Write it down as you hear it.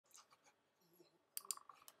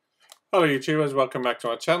Hello YouTubers, welcome back to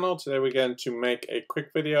our channel. Today we're going to make a quick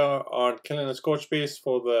video on killing a Scorchbeast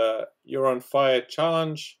for the You're on Fire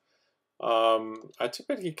challenge. I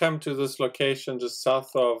typically come to this location just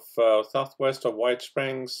southwest of White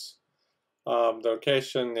Springs. The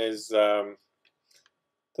location is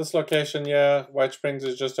this location here. White Springs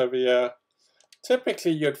is just over here.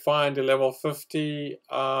 Typically you'd find a level 50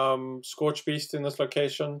 Scorchbeast in this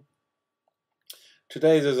location.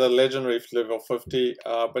 Today's is a legendary level 50,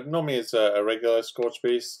 but normally it's a regular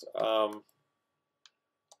Scorchbeast,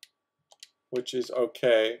 which is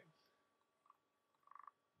okay.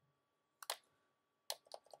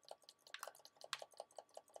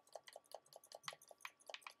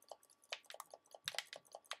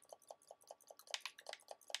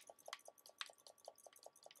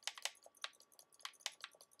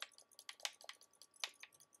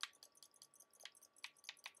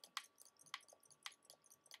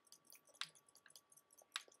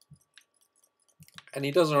 And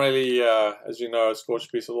he doesn't really, as you know,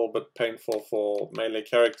 Scorchbeast is a little bit painful for melee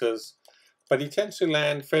characters, but he tends to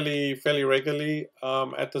land fairly regularly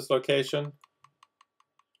at this location.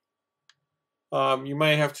 You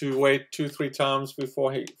may have to wait 2-3 times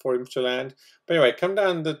for him to land. But anyway, come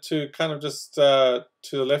down to kind of just to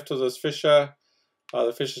the left of this fissure.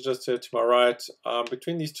 The fissure is just to my right.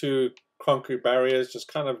 Between these two concrete barriers, just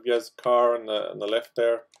kind of there's a car on the left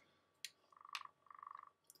there.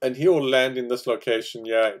 And he will land in this location,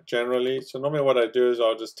 yeah, generally. So normally what I do is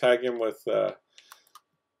I'll just tag him with a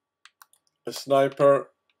sniper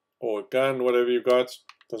or a gun, whatever you got.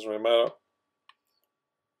 Doesn't really matter.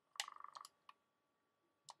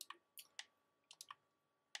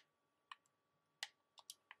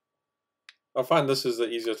 I find this is the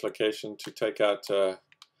easiest location to take out a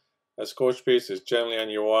Scorchbeast. It's generally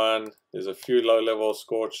only one. There's a few low-level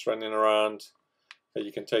Scorch running around that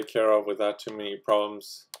you can take care of without too many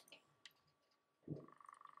problems.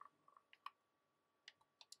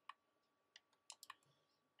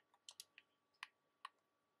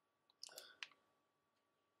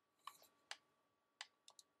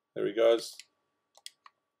 There he goes.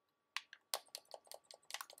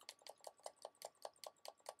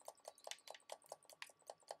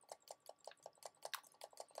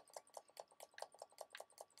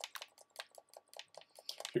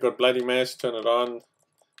 If you've got Bloody Mace, turn it on.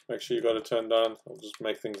 Make sure you got it turned on. I'll just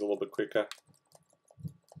make things a little bit quicker.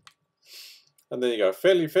 And there you go.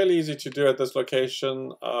 Fairly easy to do at this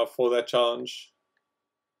location for that challenge.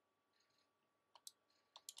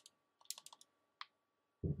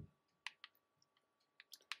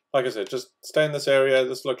 Like I said, just stay in this area,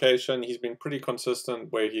 this location. He's been pretty consistent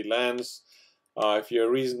where he lands. If you're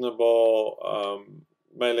a reasonable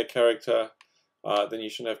melee character, then you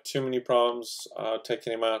shouldn't have too many problems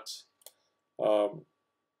taking him out.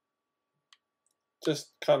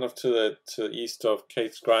 Just kind of to the east of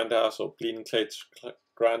Kate's Grindhouse, or Bleeding Kate's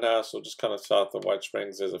Grindhouse, or just kind of south of White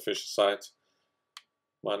Springs, there's a fissure site.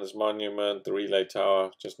 Miners Monument, the Relay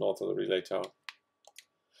Tower, just north of the Relay Tower.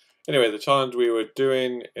 Anyway, the challenge we were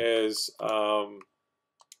doing is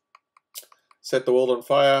set the world on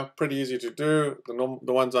fire. Pretty easy to do.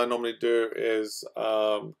 The ones I normally do is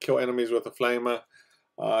kill enemies with a flamer.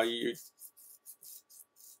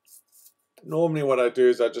 Normally what I do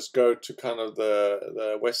is I just go to kind of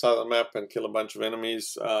the west side of the map and kill a bunch of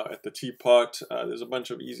enemies. At the teapot, there's a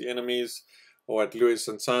bunch of easy enemies, or at Lewis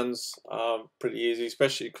and Sons, pretty easy,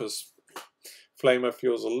 especially because flamer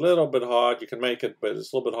feels a little bit hard. You can make it, but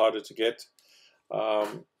it's a little bit harder to get.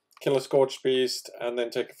 Kill a Scorchbeast and then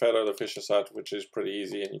take a photo of the fissure site, which is pretty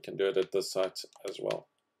easy, and you can do it at this site as well.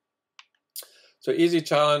 So easy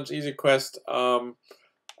challenge, easy quest, and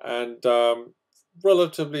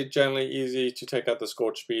relatively generally easy to take out the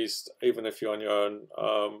Scorchbeast, even if you're on your own.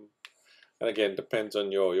 And again, depends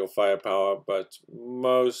on your firepower, but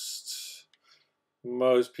most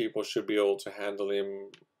people should be able to handle him.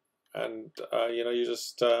 And you know, you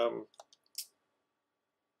just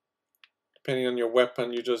depending on your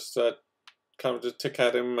weapon, you just kind of just tick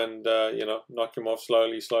at him and you know, knock him off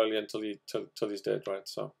slowly until he's dead, right?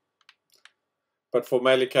 So. But for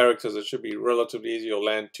melee characters, it should be relatively easy. You'll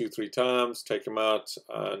land 2-3 times, take him out,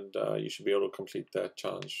 and you should be able to complete that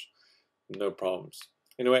challenge. No problems.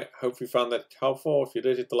 Anyway, hope you found that helpful. If you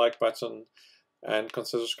did, hit the like button and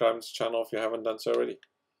consider subscribing to the channel if you haven't done so already.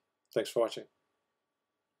 Thanks for watching.